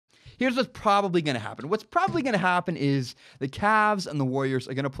Here's what's probably going to happen. What's probably going to happen is the Cavs and the Warriors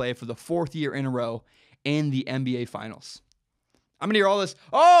are going to play for the 4th year in a row in the NBA Finals. I'm going to hear all this,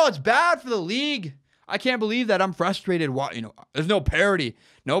 oh, it's bad for the league. I can't believe that. I'm frustrated. There's no parity.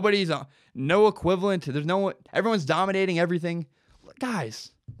 Nobody's no equivalent. Everyone's dominating everything. Guys,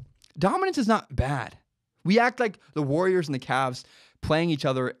 dominance is not bad. We act like the Warriors and the Cavs playing each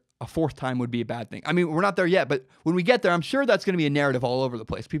other a 4th time would be a bad thing. I mean, we're not there yet, but when we get there, I'm sure that's going to be a narrative all over the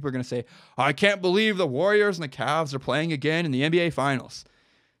place. People are going to say, I can't believe the Warriors and the Cavs are playing again in the NBA Finals.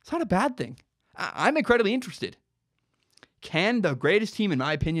 It's not a bad thing. I'm incredibly interested. Can the greatest team, in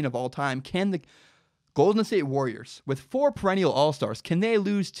my opinion, of all time, can the Golden State Warriors, with 4 perennial All-Stars, can they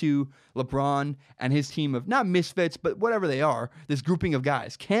lose to LeBron and his team of, not misfits, but whatever they are, this grouping of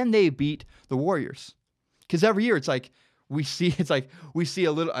guys? Can they beat the Warriors? Because every year we see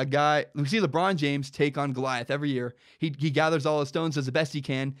LeBron James take on Goliath every year. He gathers all his stones, does the best he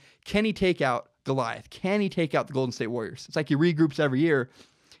can. Can he take out Goliath? Can he take out the Golden State Warriors? It's like he regroups every year.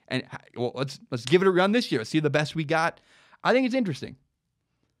 And well, let's give it a run this year. Let's see the best we got. I think it's interesting.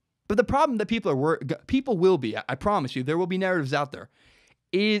 But the problem that people will be, I promise you, there will be narratives out there.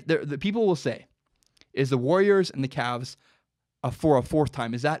 The people will say, is the Warriors and the Cavs for a 4th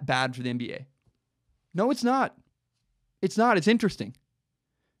time, is that bad for the NBA? No, it's not. It's not. It's interesting.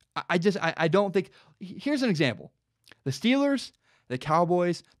 I don't think. Here's an example. The Steelers, the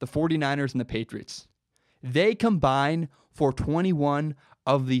Cowboys, the 49ers, and the Patriots, they combine for 21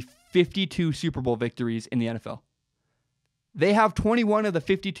 of the 52 Super Bowl victories in the NFL. They have 21 of the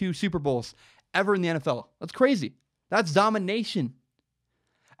 52 Super Bowls ever in the NFL. That's crazy. That's domination.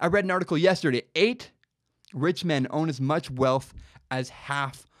 I read an article yesterday. 8 rich men own as much wealth as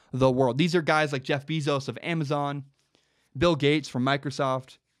half the world. These are guys like Jeff Bezos of Amazon, Bill Gates from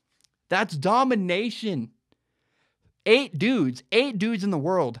Microsoft. That's domination. 8 dudes in the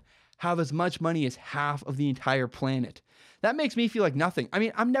world have as much money as half of the entire planet. That makes me feel like nothing. I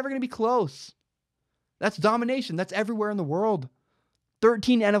mean, I'm never going to be close. That's domination. That's everywhere in the world.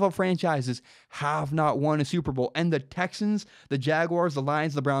 13 NFL franchises have not won a Super Bowl. And the Texans, the Jaguars, the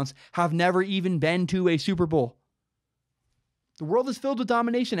Lions, the Browns have never even been to a Super Bowl. The world is filled with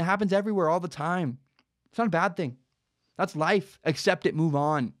domination. It happens everywhere all the time. It's not a bad thing. That's life. Accept it. Move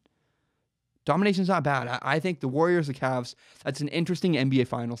on. Domination's not bad. I think the Warriors, the Cavs, that's an interesting NBA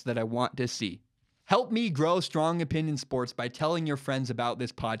Finals that I want to see. Help me grow Strong Opinion Sports by telling your friends about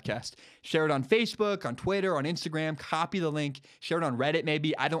this podcast. Share it on Facebook, on Twitter, on Instagram. Copy the link. Share it on Reddit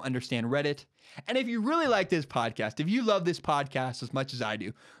maybe. I don't understand Reddit. And if you really like this podcast, if you love this podcast as much as I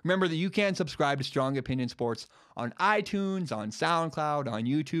do, remember that you can subscribe to Strong Opinion Sports on iTunes, on SoundCloud, on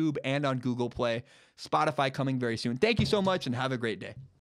YouTube, and on Google Play. Spotify coming very soon. Thank you so much and have a great day.